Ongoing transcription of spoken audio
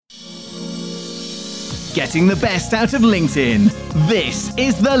Getting the best out of LinkedIn. This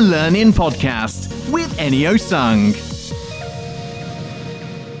is the Learn In Podcast with Enio Sung.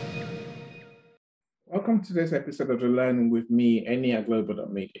 Welcome to this episode of the Learning with me, Eni at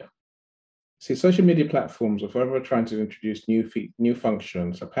Global.media. See, social media platforms are forever trying to introduce new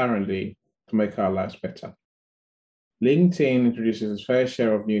functions, apparently, to make our lives better. LinkedIn introduces its fair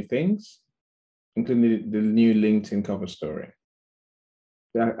share of new things, including the new LinkedIn cover story.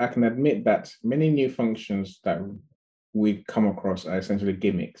 I can admit that many new functions that we come across are essentially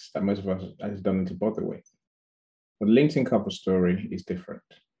gimmicks that most of us don't need to bother with. But LinkedIn cover story is different.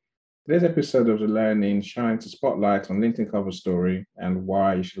 Today's episode of The Learning shines a spotlight on LinkedIn cover story and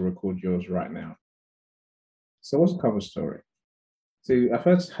why you should record yours right now. So what's a cover story? So I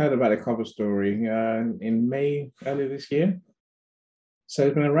first heard about a cover story in May earlier this year. So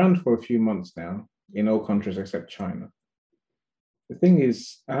it's been around for a few months now in all countries except China. The thing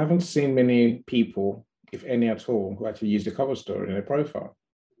is, I haven't seen many people, if any at all, who actually use the cover story in their profile.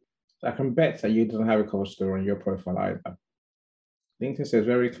 I can bet that you don't have a cover story in your profile either. LinkedIn says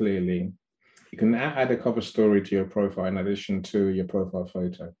very clearly, you can add a cover story to your profile in addition to your profile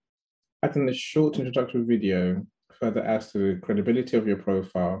photo. Adding a short introductory video further adds to the credibility of your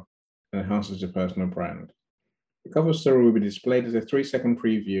profile and enhances your personal brand. The cover story will be displayed as a 3-second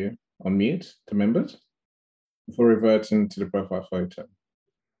preview on mute to members before reverting to the profile photo.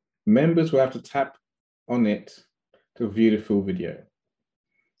 Members will have to tap on it to view the full video.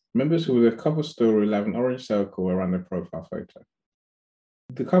 Members who with a cover story will have an orange circle around their profile photo.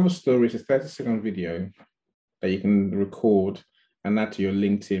 The cover story is a 30-second video that you can record and add to your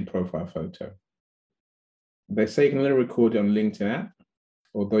LinkedIn profile photo. They say you can only record it on LinkedIn app,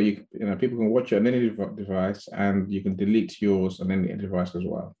 although people can watch it on any device and you can delete yours on any device as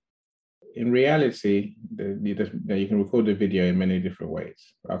well. In reality, you can record the video in many different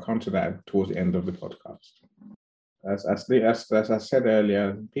ways. I'll come to that towards the end of the podcast. As I said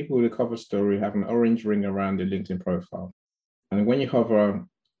earlier, people with a cover story have an orange ring around their LinkedIn profile. And when you hover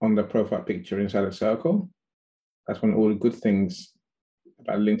on the profile picture inside a circle, that's when all the good things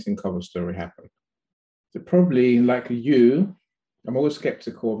about LinkedIn cover story happen. So probably like you, I'm always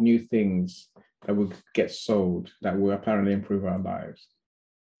skeptical of new things that will get sold that will apparently improve our lives.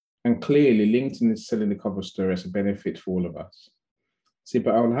 And clearly, LinkedIn is selling the cover story as a benefit for all of us. See,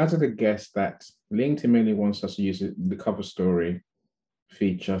 but I would hazard a guess that LinkedIn mainly wants us to use the cover story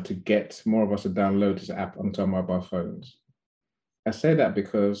feature to get more of us to download this app onto our mobile phones. I say that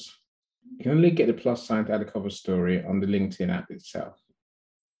because you can only get the plus sign to add a cover story on the LinkedIn app itself.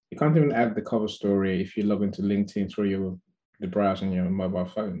 You can't even add the cover story if you log into LinkedIn through the browser on your mobile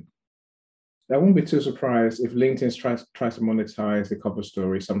phone. I won't be too surprised if LinkedIn tries to monetize the cover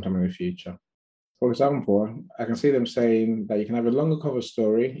story sometime in the future. For example, I can see them saying that you can have a longer cover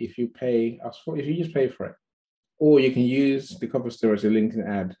story if you just pay for it, or you can use the cover story as a LinkedIn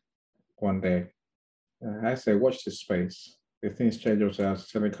ad one day. I say, watch this space. If things change, I'll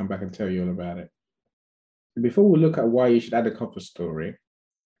certainly come back and tell you all about it. Before we look at why you should add a cover story,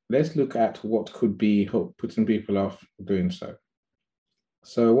 let's look at what could be putting people off doing so.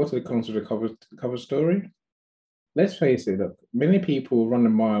 So what are the cons of the cover story? Let's face it, look, many people run a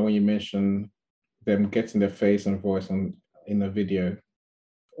mile when you mention them getting their face and voice in a video.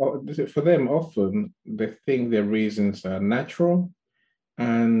 For them, often, they think their reasons are natural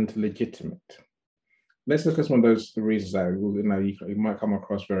and legitimate. Let's look at some of those reasons that you might come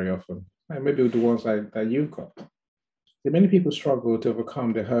across very often. Maybe the ones that you've got. Many people struggle to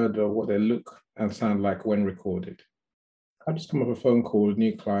overcome the hurdle of what they look and sound like when recorded. I just come off a phone call with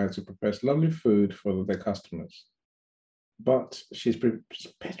new clients who prepares lovely food for their customers. But she's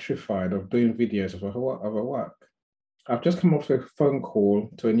petrified of doing videos of her work. I've just come off a phone call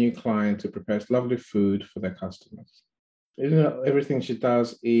to a new client who prepares lovely food for their customers. Everything she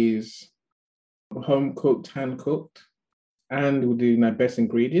does is home-cooked, hand-cooked, and with the best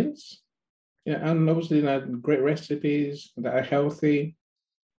ingredients. And obviously great recipes that are healthy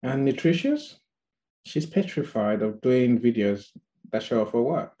and nutritious. She's petrified of doing videos that show off her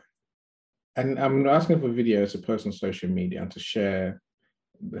work. And I'm asking for videos to post on social media and to share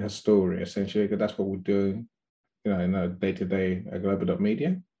her story, essentially, because that's what we do, in a day-to-day at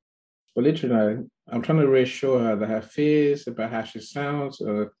Global.media. But literally, I'm trying to reassure her that her fears about how she sounds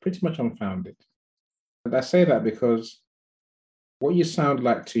are pretty much unfounded. And I say that because what you sound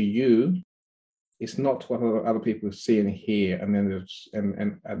like to you is not what other people see and hear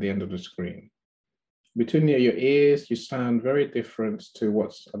and at the end of the screen. Between your ears, you sound very different to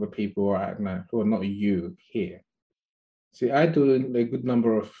what other people who are not you hear. See, I do a good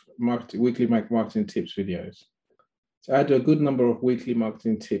number of weekly marketing tips videos. So I do a good number of weekly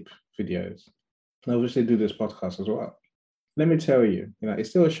marketing tip videos. I obviously do this podcast as well. Let me tell you, it's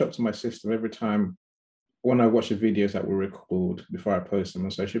still a shock to my system every time when I watch the videos that we record before I post them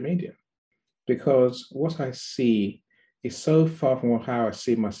on social media, because what I see is so far from how I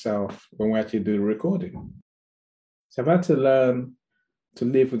see myself when we actually do the recording. So I've had to learn to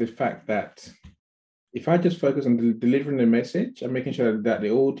live with the fact that if I just focus on delivering the message and making sure that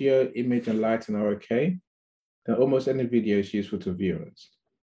the audio, image, and lighting are okay, then almost any video is useful to viewers.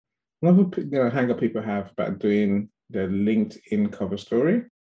 Another hang up people have about doing the LinkedIn cover story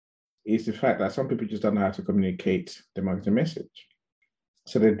is the fact that some people just don't know how to communicate the marketing message.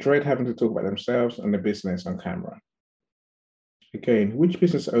 So they dread having to talk about themselves and their business on camera. Again, which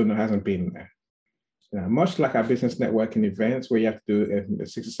business owner hasn't been there? Much like our business networking events where you have to do a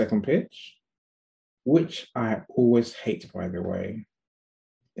 60-second pitch, which I always hate, by the way.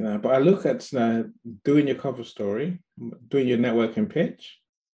 But I look at doing your cover story, doing your networking pitch,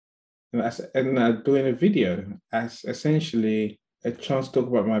 and doing a video as essentially a chance to talk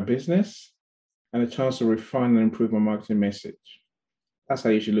about my business and a chance to refine and improve my marketing message. That's how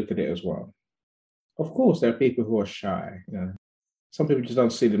you should look at it as well. Of course, there are people who are shy. Some people just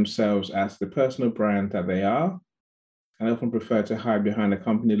don't see themselves as the personal brand that they are, and often prefer to hide behind a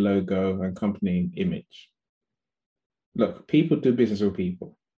company logo and company image. Look, people do business with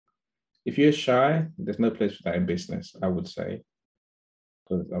people. If you're shy, there's no place for that in business, I would say.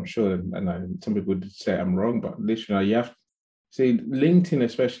 Because I'm sure, some people would say I'm wrong, but literally, you have to see, LinkedIn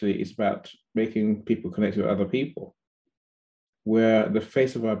especially is about making people connect with other people. We're the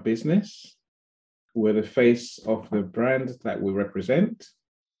face of our business. We're the face of the brand that we represent.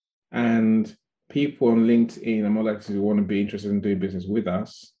 And people on LinkedIn are more likely to want to be interested in doing business with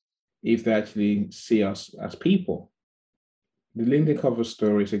us if they actually see us as people. The LinkedIn cover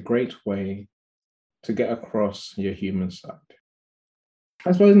story is a great way to get across your human side.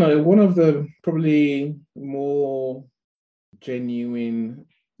 I suppose one of the probably more genuine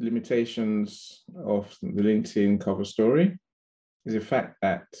limitations of the LinkedIn cover story is the fact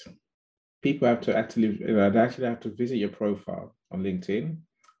that people have to actually, they actually have to visit your profile on LinkedIn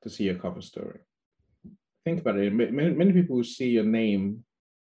to see your cover story. Think about it. Many people will see your name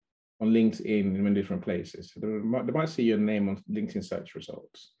on LinkedIn in many different places. They might see your name on LinkedIn search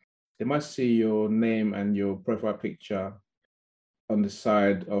results. They might see your name and your profile picture on the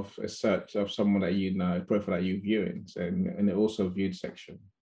side of a search of someone that you know, profile that you're viewing, so in the also viewed section.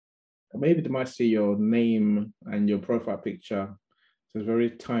 Or maybe they might see your name and your profile picture, so it's a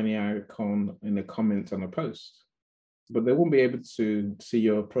very tiny icon in the comments on a post. But they won't be able to see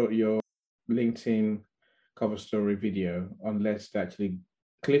your LinkedIn cover story video unless they actually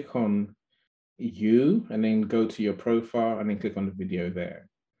click on you and then go to your profile and then click on the video there.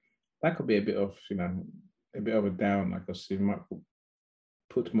 That could be a bit of, a bit of a down, because it might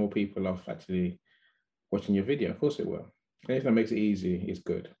put more people off actually watching your video. Of course it will. Anything that makes it easy is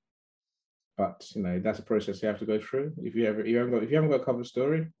good. But that's a process you have to go through. If you haven't got a cover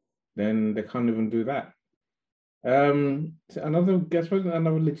story, then they can't even do that. Another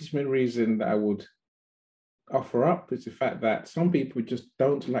legitimate reason that I would offer up is the fact that some people just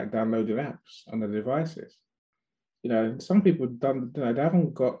don't like downloading apps on their devices. Some people they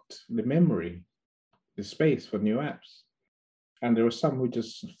haven't got the memory, the space for new apps. And there are some who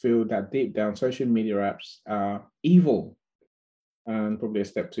just feel that deep down social media apps are evil and probably a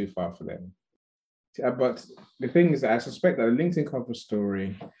step too far for them. But the thing is that I suspect that the LinkedIn cover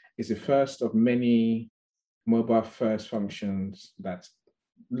story is the first of many mobile first functions that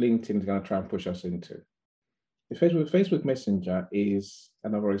LinkedIn is going to try and push us into. The Facebook Messenger is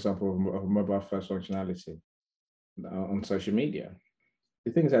another example of mobile first functionality on social media.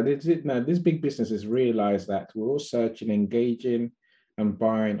 The thing is that these big businesses realize that we're all searching, engaging, and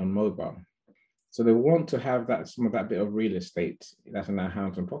buying on mobile. So they want to have some of that bit of real estate that's in our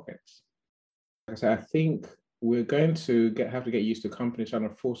hands and pockets. So I think we're going to have to get used to companies trying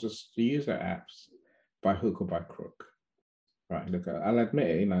to force us to use our apps by hook or by crook. Right, look, I'll admit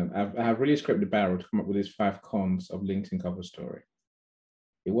it, I have really scraped the barrel to come up with these 5 cons of LinkedIn cover story.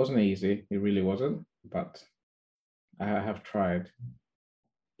 It wasn't easy, it really wasn't, but I have tried.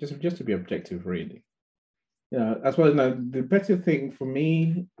 Just to be objective, really. As well, the better thing for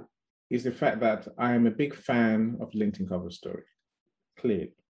me is the fact that I am a big fan of LinkedIn cover story,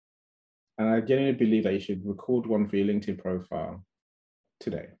 clearly. And I genuinely believe that you should record one for your LinkedIn profile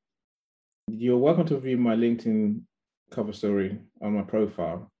today. You're welcome to view my LinkedIn cover story on my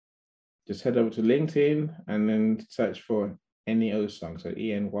profile. Just head over to LinkedIn and then search for EnyOsung, so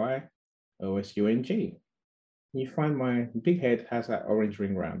EnyOsung. You find my big head has that orange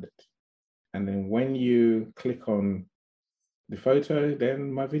ring around it. And then when you click on the photo,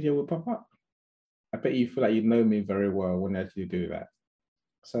 then my video will pop up. I bet you feel like you know me very well when I actually do that.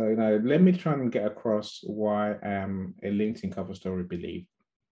 So, let me try and get across why I am a LinkedIn cover story believer.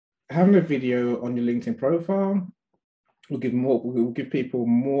 Having a video on your LinkedIn profile will give people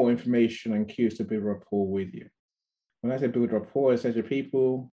more information and cues to build rapport with you. When I say build rapport, it's that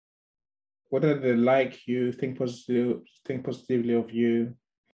people, whether they like you, think positively of you,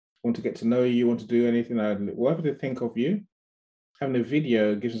 want to get to know you, want to do anything, whatever they think of you, having a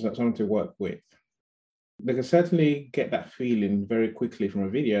video gives us something to work with. They can certainly get that feeling very quickly from a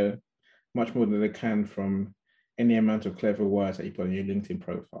video, much more than they can from any amount of clever words that you put on your LinkedIn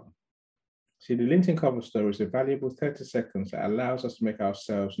profile. See, the LinkedIn cover story is a valuable 30 seconds that allows us to make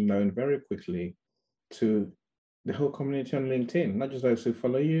ourselves known very quickly to the whole community on LinkedIn, not just those who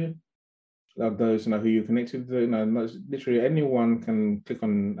follow you, like those who you're connected to. Literally anyone can click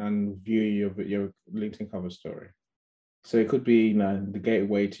on and view your LinkedIn cover story. So it could be the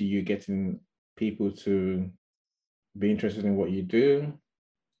gateway to you getting people to be interested in what you do,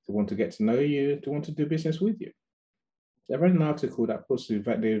 to want to get to know you, to want to do business with you. I read an article that puts the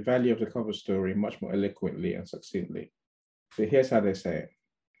value of the cover story much more eloquently and succinctly. So here's how they say it.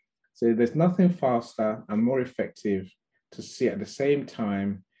 So there's nothing faster and more effective to see at the same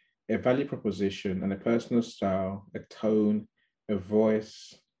time a value proposition and a personal style, a tone, a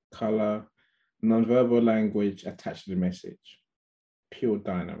voice, color, nonverbal language attached to the message. Pure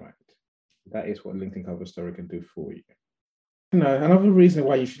dynamite. That is what LinkedIn cover story can do for you. Another reason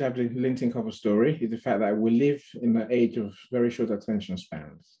why you should have the LinkedIn cover story is the fact that we live in the age of very short attention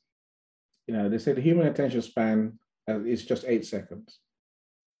spans. They say the human attention span is just 8 seconds,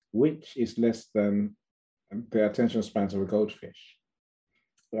 which is less than the attention spans of a goldfish.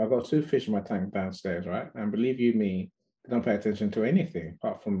 So I've got 2 fish in my tank downstairs, right? And believe you me, they don't pay attention to anything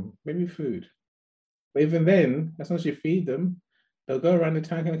apart from maybe food. But even then, as long as you feed them, they'll go around the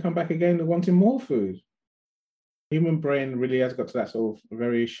tank and come back again wanting more food. The human brain really has got to that sort of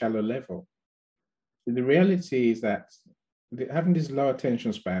very shallow level. The reality is that having this low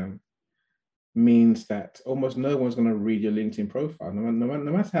attention span means that almost no one's going to read your LinkedIn profile, no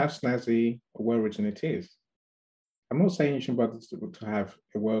matter how snazzy or well-written it is. I'm not saying you should bother to have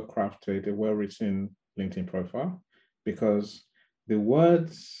a well-crafted, a well-written LinkedIn profile, because the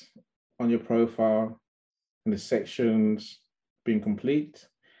words on your profile and the sections being complete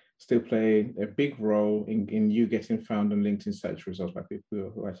still play a big role in you getting found on LinkedIn search results by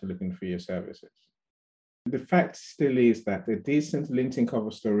people who are actually looking for your services. The fact still is that a decent LinkedIn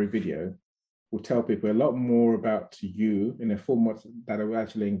cover story video will tell people a lot more about you in a format that they will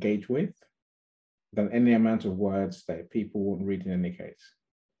actually engage with than any amount of words that people won't read in any case.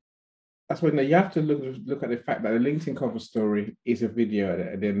 That's when you have to look at the fact that a LinkedIn cover story is a video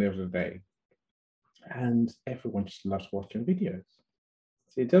at the end of the day. And everyone just loves watching videos.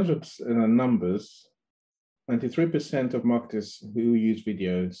 So in terms of numbers, 93% of marketers who use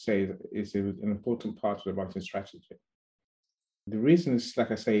video say it's an important part of the marketing strategy. The reason is,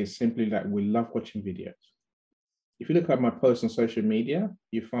 like I say, is simply that we love watching videos. If you look at my posts on social media,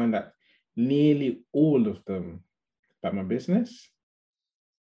 you find that nearly all of them about my business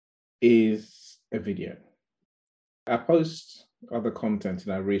is a video. I post other content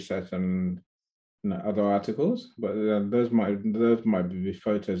and I research and other articles, but those might be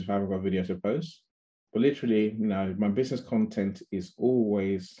photos if I haven't got video to post. But literally, my business content is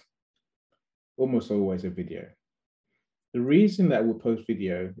almost always a video. The reason that we post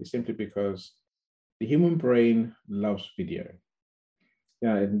video is simply because the human brain loves video.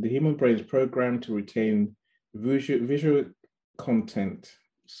 The human brain is programmed to retain visual content,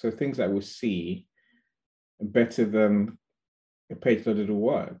 so things that we see better than a page loaded with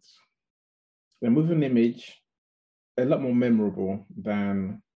words. A moving image a lot more memorable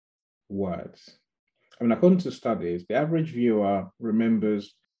than words. According to studies, the average viewer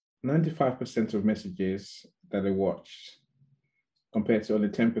remembers 95% of messages that they watched, compared to only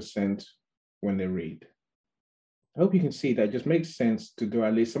 10% when they read. I hope you can see that it just makes sense to do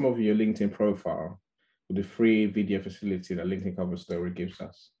at least some of your LinkedIn profile with the free video facility that LinkedIn Cover Story gives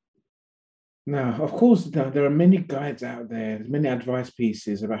us. Now, of course, there are many guides out there, there's many advice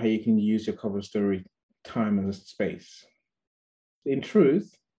pieces about how you can use your cover story time and space. In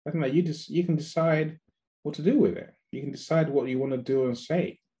truth, I think that you can decide what to do with it. You can decide what you want to do and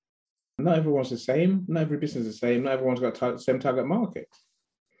say. Not everyone's the same. Not every business is the same. Not everyone's got the same target market.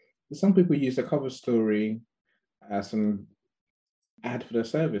 Some people use the cover story as an ad for their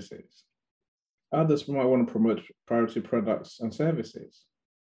services. Others might want to promote priority products and services.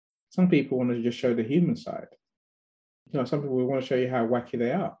 Some people want to just show the human side. Some people want to show you how wacky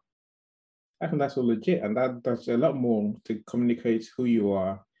they are. I think that's all legit, and that does a lot more to communicate who you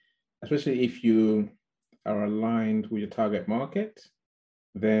are especially if you are aligned with your target market,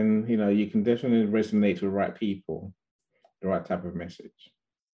 then you can definitely resonate with the right people, the right type of message.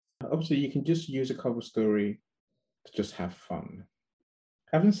 Obviously, you can just use a cover story to just have fun.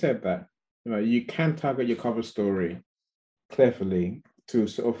 Having said that, you can target your cover story cleverly to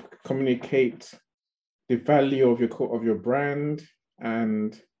sort of communicate the value of your brand,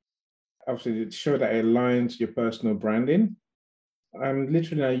 and obviously show that it aligns your personal branding. And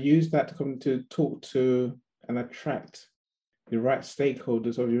literally, I use that to come to talk to and attract the right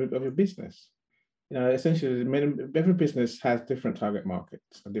stakeholders of your business. Essentially, every business has different target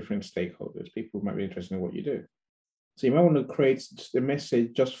markets and different stakeholders, people who might be interested in what you do. So you might want to create a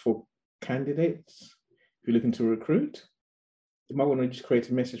message just for candidates. If you're looking to recruit, you might want to just create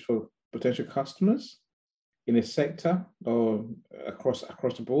a message for potential customers in a sector or across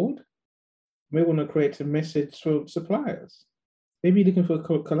the board. You may want to create a message for suppliers. Maybe you're looking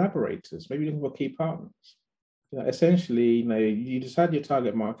for collaborators. Maybe you're looking for key partners. Essentially, you decide your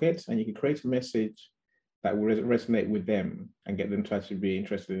target market, and you can create a message that will resonate with them and get them to actually be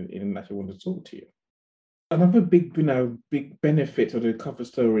interested in actually want to talk to you. Another big benefit of the cover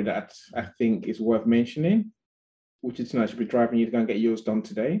story that I think is worth mentioning, which is should be driving you to go and get yours done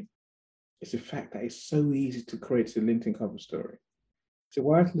today, is the fact that it's so easy to create a LinkedIn cover story. So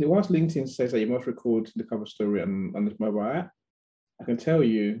whilst LinkedIn says that you must record the cover story on this mobile app, I can tell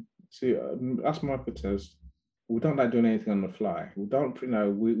you, us marketers, we don't like doing anything on the fly. We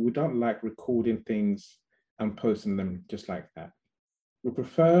don't like recording things and posting them just like that. We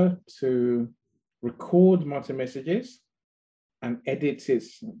prefer to record multi-messages and edit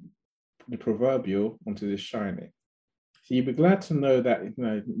the proverbial onto the shiny. So you'll be glad to know that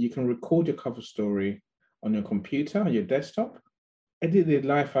you can record your cover story on your computer, on your desktop, edit the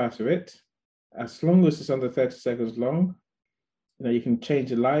life out of it, as long as it's under 30 seconds long. You can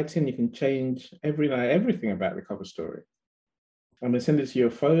change the lighting, you can change everything about the cover story. And then send it to your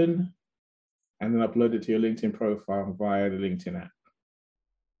phone and then upload it to your LinkedIn profile via the LinkedIn app.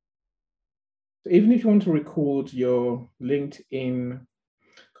 So even if you want to record your LinkedIn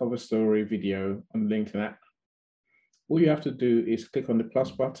cover story video on the LinkedIn app, all you have to do is click on the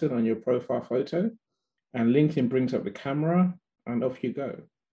plus button on your profile photo, and LinkedIn brings up the camera, and off you go.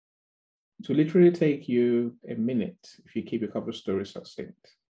 It will literally take you a minute if you keep your cover story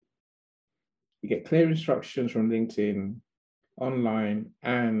succinct. You get clear instructions from LinkedIn, online,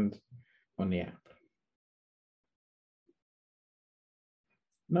 and on the app.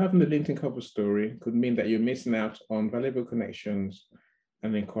 Not having the LinkedIn cover story could mean that you're missing out on valuable connections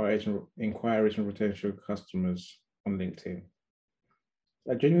and inquiries from potential customers on LinkedIn.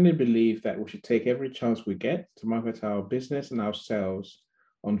 I genuinely believe that we should take every chance we get to market our business and ourselves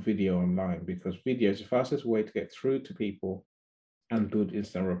on video online, because video is the fastest way to get through to people and build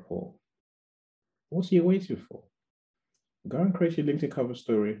instant rapport. What are you waiting for? Go and create your LinkedIn cover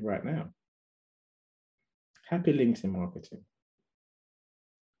story right now. Happy LinkedIn marketing.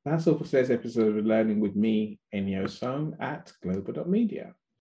 That's all for today's episode of Learning with me, Enyo Sung at global.media.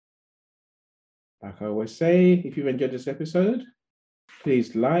 Like I always say, if you've enjoyed this episode,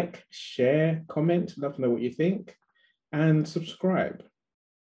 please like, share, comment, love to know what you think, and subscribe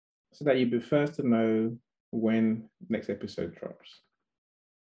so that you'll be first to know when next episode drops.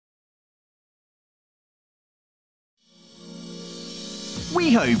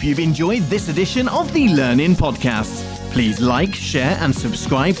 We hope you've enjoyed this edition of the Learning Podcast. Please like, share, and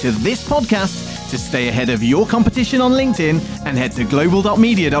subscribe to this podcast to stay ahead of your competition on LinkedIn, and head to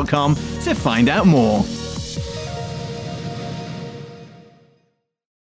global.media.com to find out more.